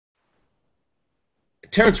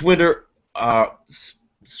Terence Winter,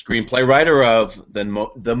 screenplay writer of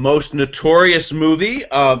the most notorious movie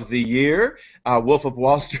of the year, Wolf of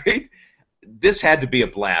Wall Street. This had to be a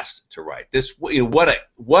blast to write. This, what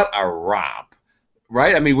a romp,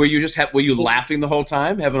 right? I mean, were you laughing the whole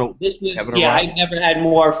time, This was, having a yeah, romp? I never had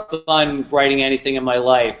more fun writing anything in my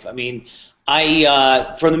life. I mean,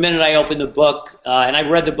 from the minute I opened the book, and I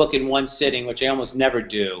read the book in one sitting, which I almost never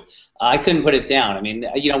do, I couldn't put it down. I mean,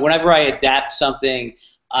 whenever I adapt something,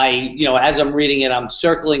 as I'm reading it, I'm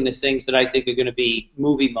circling the things that I think are going to be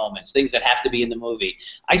movie moments, things that have to be in the movie.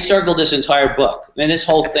 I circled this entire book. I mean, this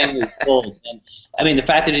whole thing was gold. And I mean, the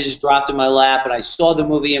fact that it just dropped in my lap, and I saw the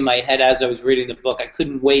movie in my head as I was reading the book, I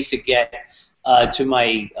couldn't wait to get to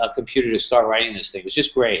my computer to start writing this thing. It was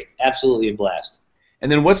just great. Absolutely a blast. And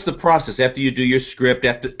then what's the process after you do your script?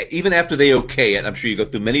 Even after they okay it, I'm sure you go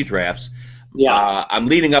through many drafts. Yeah. I'm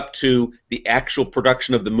leading up to the actual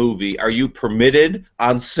production of the movie. Are you permitted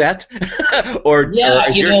on set, or Yeah,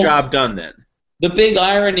 is your job done then? the big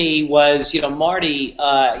irony was, Marty,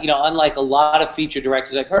 unlike a lot of feature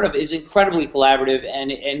directors I've heard of, is incredibly collaborative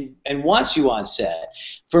and wants you on set.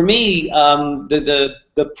 For me,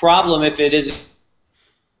 the problem, if it is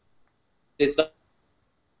to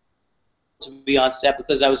be on set,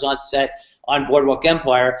 because I was on set on Boardwalk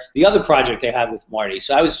Empire, the other project I have with Marty.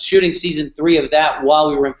 So I was shooting season 3 of that while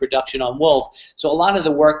we were in production on Wolf. So a lot of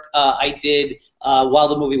the work I did while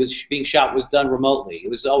the movie was being shot was done remotely. It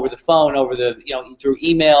was over the phone, through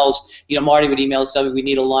emails. Marty would email something, we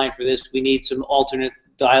need a line for this, we need some alternate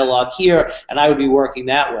dialogue here, and I would be working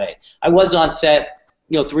that way. I was on set,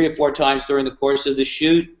 3 or 4 times during the course of the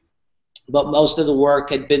shoot, but most of the work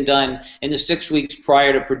had been done in the 6 weeks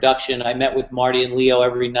prior to production. I met with Marty and Leo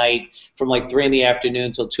every night from like 3 in the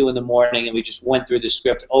afternoon till 2 in the morning, and we just went through the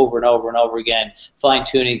script over and over and over again,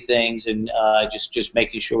 fine-tuning things and just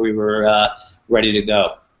making sure we were ready to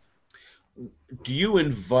go. Do you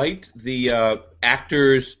invite the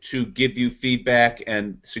actors to give you feedback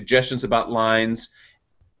and suggestions about lines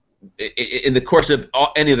in the course of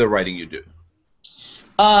any of the writing you do?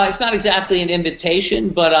 It's not exactly an invitation,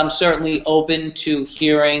 but I'm certainly open to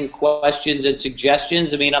hearing questions and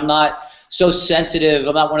suggestions. I mean, I'm not so sensitive.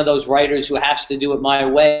 I'm not one of those writers who has to do it my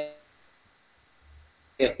way.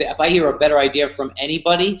 If I hear a better idea from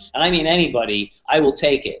anybody, and I mean anybody, I will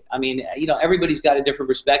take it. I mean, everybody's got a different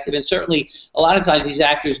perspective, and certainly a lot of times these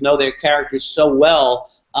actors know their characters so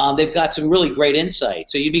well. They've got some really great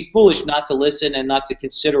insight. So you'd be foolish not to listen and not to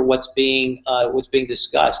consider what's being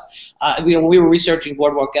discussed. When we were researching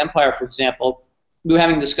Boardwalk Empire, for example, we were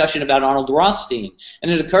having a discussion about Arnold Rothstein,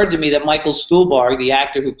 and it occurred to me that Michael Stuhlbarg, the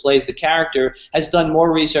actor who plays the character, has done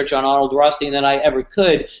more research on Arnold Rothstein than I ever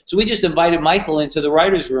could. So we just invited Michael into the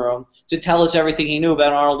writer's room to tell us everything he knew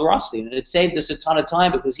about Arnold Rothstein, and it saved us a ton of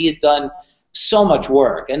time because he had done so much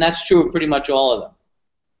work, and that's true of pretty much all of them.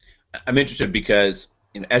 I'm interested because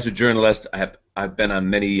as a journalist, I've been on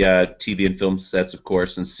many TV and film sets, of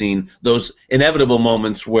course, and seen those inevitable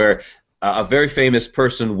moments where a very famous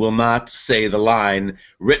person will not say the line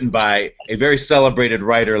written by a very celebrated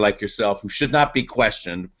writer like yourself, who should not be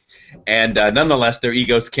questioned, and nonetheless their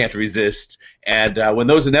egos can't resist. And when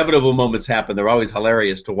those inevitable moments happen, they're always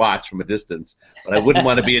hilarious to watch from a distance. But I wouldn't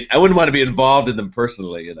want to be involved in them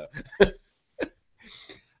personally, and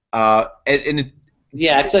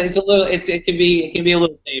Yeah, it can be a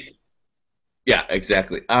little painful. yeah,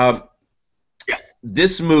 exactly.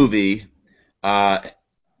 This movie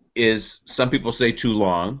is, some people say, too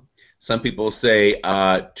long. Some people say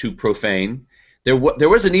too profane. There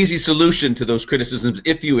was an easy solution to those criticisms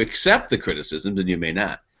if you accept the criticisms, and you may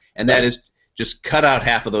not. And that is just cut out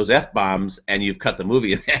half of those F-bombs, and you've cut the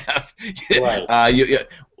movie in half. Right.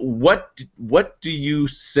 What do you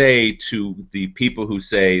say to the people who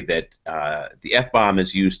say that the F-bomb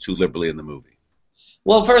is used too liberally in the movie?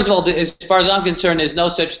 Well, first of all, as far as I'm concerned, there's no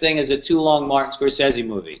such thing as a too long Martin Scorsese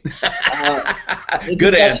movie.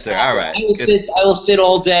 Good answer. All right. I will sit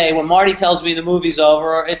all day. When Marty tells me the movie's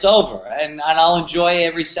over, it's over, and I'll enjoy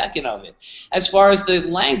every second of it. As far as the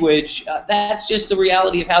language, that's just the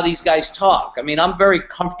reality of how these guys talk. I mean, I'm very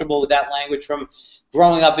comfortable with that language from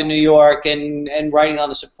growing up in New York and writing on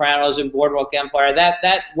The Sopranos and Boardwalk Empire.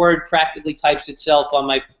 That word practically types itself on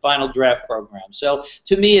my final draft program. So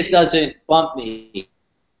to me, it doesn't bump me.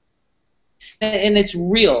 And it's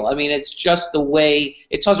real. I mean, it's just the way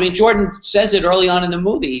it talks. I mean, Jordan says it early on in the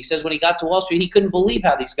movie. He says when he got to Wall Street, he couldn't believe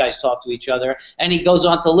how these guys talk to each other, and he goes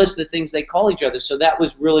on to list the things they call each other. So that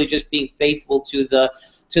was really just being faithful to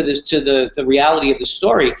to this, to the reality of the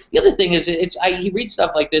story. The other thing is, he reads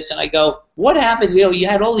stuff like this, and I go, what happened? You know, you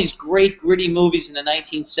had all these great gritty movies in the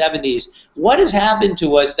 1970s. What has happened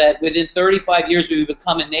to us that within 35 years we've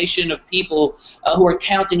become a nation of people who are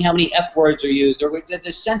counting how many F words are used, or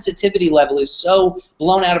the sensitivity level is so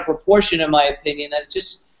blown out of proportion, in my opinion, that it's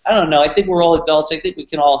just, I don't know. I think we're all adults. I think we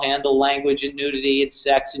can all handle language and nudity and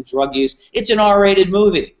sex and drug use. It's an R-rated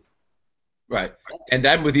movie. Right. And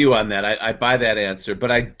I'm with you on that. I buy that answer. But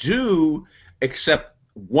I do accept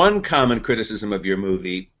one common criticism of your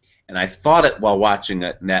movie, and I thought it while watching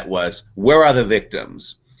it, and that was, where are the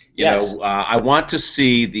victims? You Yes. know, I want to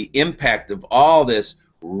see the impact of all this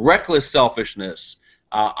reckless selfishness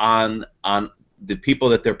on the people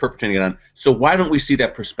that they're perpetrating it on. So why don't we see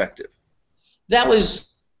that perspective? That was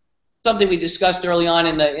something we discussed early on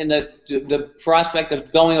in the prospect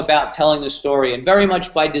of going about telling the story, and very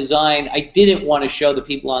much by design, I didn't want to show the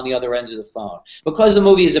people on the other ends of the phone. Because the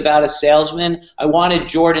movie is about a salesman, I wanted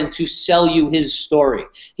Jordan to sell you his story.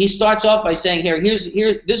 He starts off by saying, this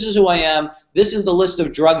is who I am, this is the list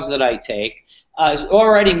of drugs that I take,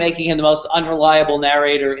 already making him the most unreliable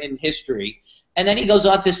narrator in history. And then he goes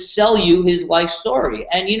on to sell you his life story.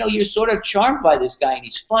 And, you know, you're sort of charmed by this guy, and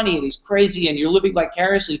he's funny, and he's crazy, and you're living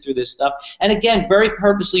vicariously through this stuff. And, again, very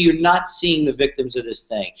purposely, you're not seeing the victims of this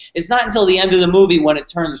thing. It's not until the end of the movie, when it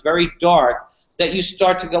turns very dark, that you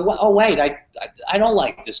start to go, oh, wait, I don't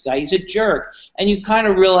like this guy. He's a jerk. And you kind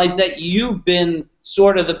of realize that you've been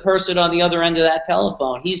sort of the person on the other end of that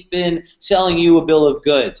telephone. He's been selling you a bill of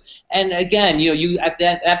goods. And again, you know, you at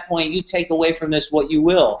that point, you take away from this what you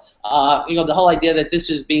will. You know, the whole idea that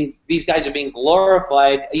these guys are being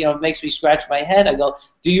glorified, you know, makes me scratch my head. I go,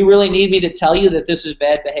 do you really need me to tell you that this is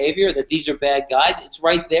bad behavior, that these are bad guys? It's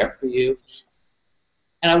right there for you.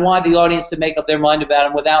 And I wanted the audience to make up their mind about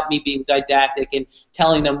him without me being didactic and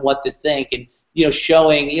telling them what to think, and, you know,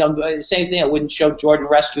 showing, you know, the same thing. I wouldn't show Jordan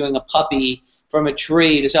rescuing a puppy from a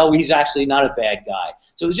tree to say, oh, he's actually not a bad guy.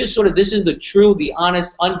 So it was just sort of, this is the true, the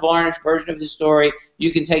honest, unvarnished version of his story.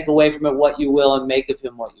 You can take away from it what you will and make of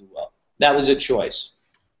him what you will. That was a choice.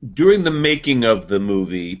 During the making of the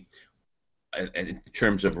movie, in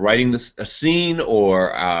terms of writing a scene,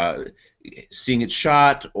 or seeing it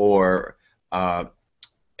shot, or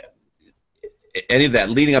any of that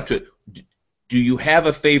leading up to it, do you have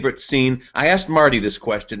a favorite scene? I asked Marty this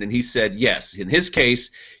question, and he said yes. In his case,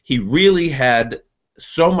 he really had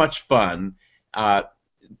so much fun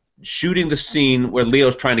shooting the scene where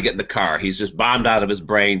Leo's trying to get in the car. He's just bombed out of his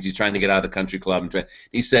brains. He's trying to get out of the country club.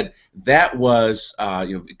 He said that was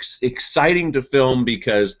exciting to film,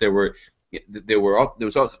 because there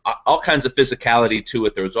was all kinds of physicality to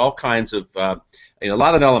it. There was all kinds of a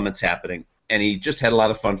lot of elements happening, and he just had a lot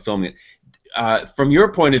of fun filming it. From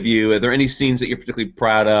your point of view, are there any scenes that you're particularly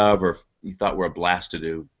proud of, or you thought were a blast to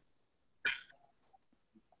do?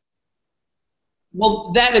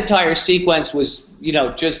 Well, that entire sequence was, you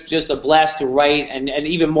know, just a blast to write, and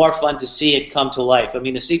even more fun to see it come to life. I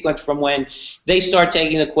mean, the sequence from when they start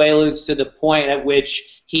taking the Quaaludes to the point at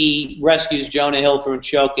which he rescues Jonah Hill from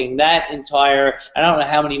choking, that entire, I don't know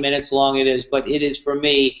how many minutes long it is, but it is, for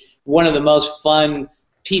me, one of the most fun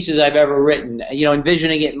pieces I've ever written. You know,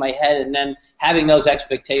 envisioning it in my head, and then having those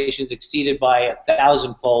expectations exceeded by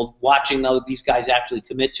 1,000-fold, watching these guys actually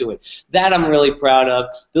commit to it. That I'm really proud of.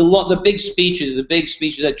 The big speeches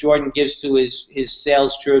that Jordan gives to his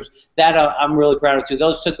sales troops, that I'm really proud of too.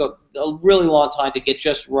 Those took a really long time to get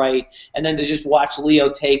just right, and then to just watch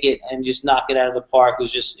Leo take it and just knock it out of the park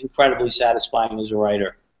was just incredibly satisfying as a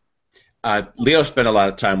writer. Leo spent a lot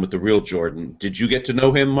of time with the real Jordan. Did you get to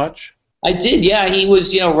know him much? I did, yeah. He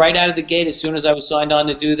was, you know, right out of the gate. As soon as I was signed on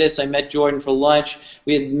to do this, I met Jordan for lunch.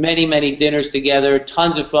 We had many, many dinners together,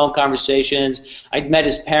 tons of phone conversations. I met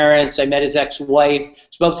his parents. I met his ex-wife,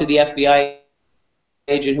 spoke to the FBI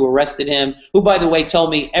agent who arrested him, who, by the way,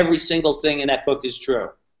 told me every single thing in that book is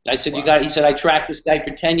true. I said, wow. He said, I tracked this guy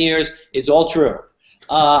for 10 years. It's all true.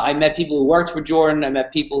 I met people who worked for Jordan. I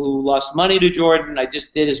met people who lost money to Jordan. I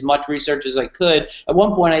just did as much research as I could. At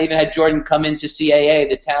one point, I even had Jordan come into CAA,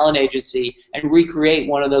 the talent agency, and recreate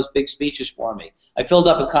one of those big speeches for me. I filled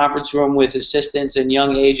up a conference room with assistants and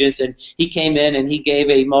young agents, and he came in and he gave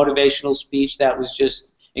a motivational speech that was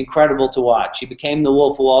just incredible to watch. He became the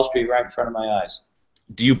Wolf of Wall Street right in front of my eyes.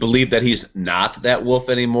 Do you believe that he's not that wolf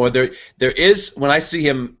anymore? There is, when I see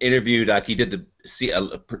him interviewed, like he did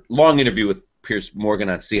a long interview with Piers Morgan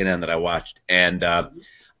on CNN that I watched, and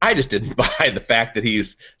I just didn't buy the fact that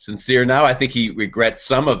he's sincere now. I think he regrets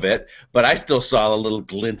some of it, but I still saw a little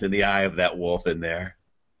glint in the eye of that wolf in there.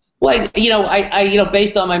 Well,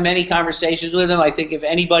 based on my many conversations with him, I think if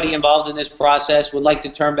anybody involved in this process would like to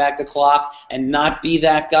turn back the clock and not be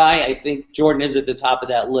that guy, I think Jordan is at the top of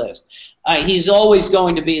that list. He's always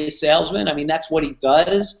going to be a salesman. I mean, that's what he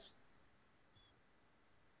does.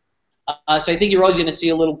 So I think you're always going to see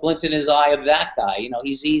a little glint in his eye of that guy.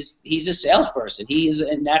 He's a salesperson. He is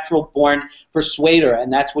a natural born persuader,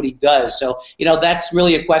 and that's what he does. So that's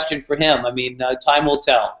really a question for him. I mean, time will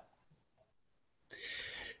tell.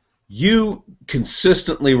 You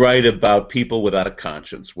consistently write about people without a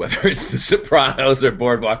conscience, whether it's The Sopranos or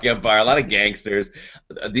Boardwalk Empire. A lot of gangsters.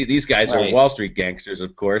 These guys are Wall Street gangsters,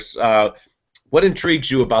 of course. What intrigues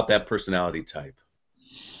you about that personality type?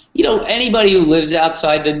 Anybody who lives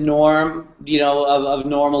outside the norm, of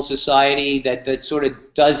normal society, that sort of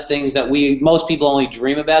does things that most people only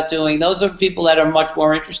dream about doing, those are people that are much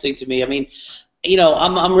more interesting to me. I mean,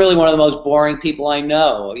 I'm really one of the most boring people I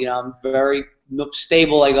know. I'm very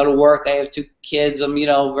stable. I go to work. I have 2 kids. I'm,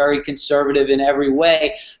 very conservative in every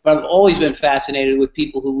way. But I've always been fascinated with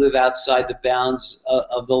people who live outside the bounds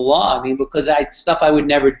of the law. I mean, because stuff I would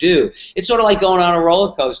never do. It's sort of like going on a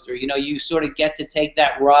roller coaster. You sort of get to take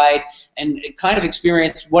that ride and kind of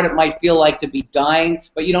experience what it might feel like to be dying,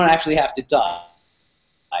 but you don't actually have to die.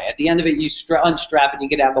 At the end of it, you unstrap and you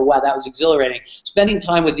get out and go, wow, that was exhilarating. Spending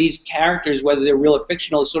time with these characters, whether they're real or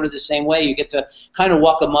fictional, is sort of the same way. You get to kind of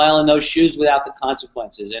walk a mile in those shoes without the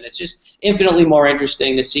consequences. And it's just infinitely more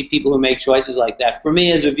interesting to see people who make choices like that, for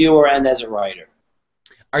me as a viewer and as a writer.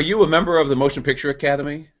 Are you a member of the Motion Picture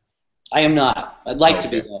Academy? I am not. I'd like to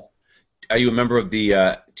be, though. Are you a member of the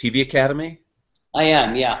TV Academy? I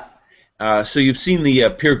am, yeah. So you've seen the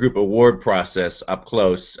peer group award process up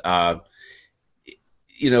close.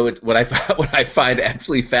 What I find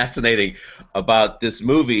absolutely fascinating about this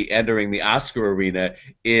movie entering the Oscar arena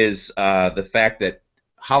is the fact that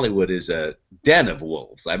Hollywood is a den of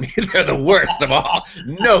wolves. I mean, they're the worst of all.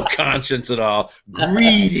 No conscience at all.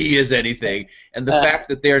 Greedy as anything. And the fact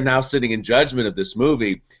that they're now sitting in judgment of this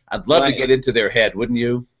movie, I'd love to get into their head, wouldn't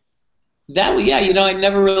you? That would, yeah. I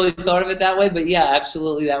never really thought of it that way, but yeah,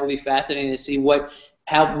 absolutely, that would be fascinating to see what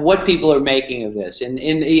people are making of this, and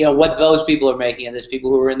what those people are making of this. People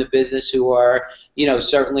who are in the business, who are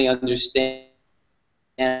certainly understand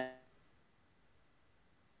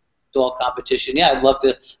all competition. Yeah,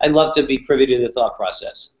 I'd love to be privy to the thought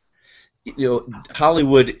process.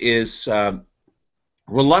 Hollywood is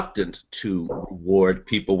reluctant to reward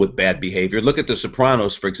people with bad behavior. Look at The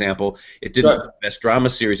Sopranos, for example. It didn't win Best Drama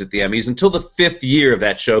Series at the Emmys until the 5th year of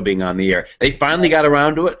that show being on the air. They finally got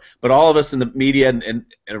around to it, but all of us in the media and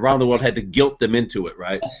around the world had to guilt them into it,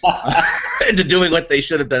 right? Into doing what they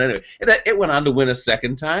should have done anyway. And it went on to win a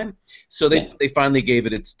 2nd time, so they finally gave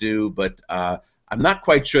it its due, but I'm not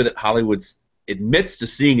quite sure that Hollywood admits to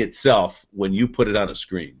seeing itself when you put it on a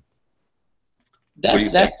screen.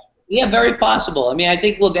 Yeah, very possible. I mean, I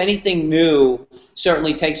think, look, anything new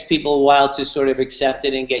certainly takes people a while to sort of accept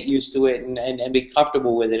it and get used to it and be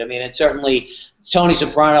comfortable with it. I mean, and certainly Tony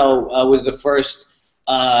Soprano was the first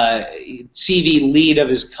TV lead of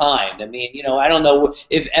his kind. I mean, I don't know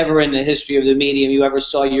if ever in the history of the medium you ever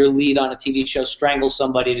saw your lead on a TV show strangle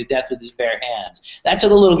somebody to death with his bare hands. That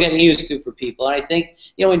took a little getting used to for people. And I think,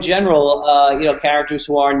 in general, characters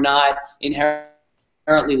who are not inherently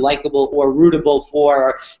likable or rootable for,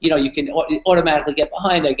 or you can automatically get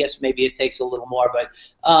behind. I guess maybe it takes a little more, but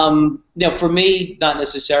for me, not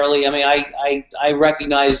necessarily. I mean, I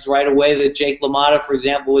recognized right away that Jake LaMotta, for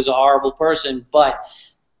example, was a horrible person, but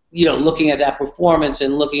looking at that performance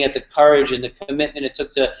and looking at the courage and the commitment it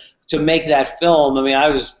took to make that film, I mean, I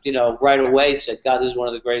was right away said, God, this is one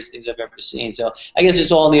of the greatest things I've ever seen. So I guess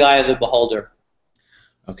it's all in the eye of the beholder.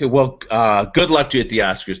 Okay, well, good luck to you at the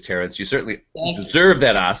Oscars, Terence. You certainly deserve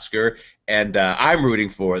that Oscar, and I'm rooting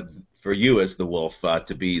for you as the Wolf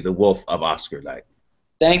to be the Wolf of Oscar night.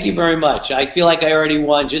 Thank you very much. I feel like I already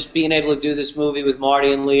won. Just being able to do this movie with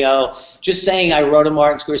Marty and Leo, just saying I wrote a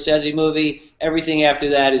Martin Scorsese movie, everything after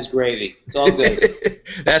that is gravy. It's all good.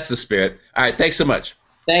 That's the spirit. All right, thanks so much.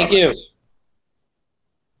 Thank you.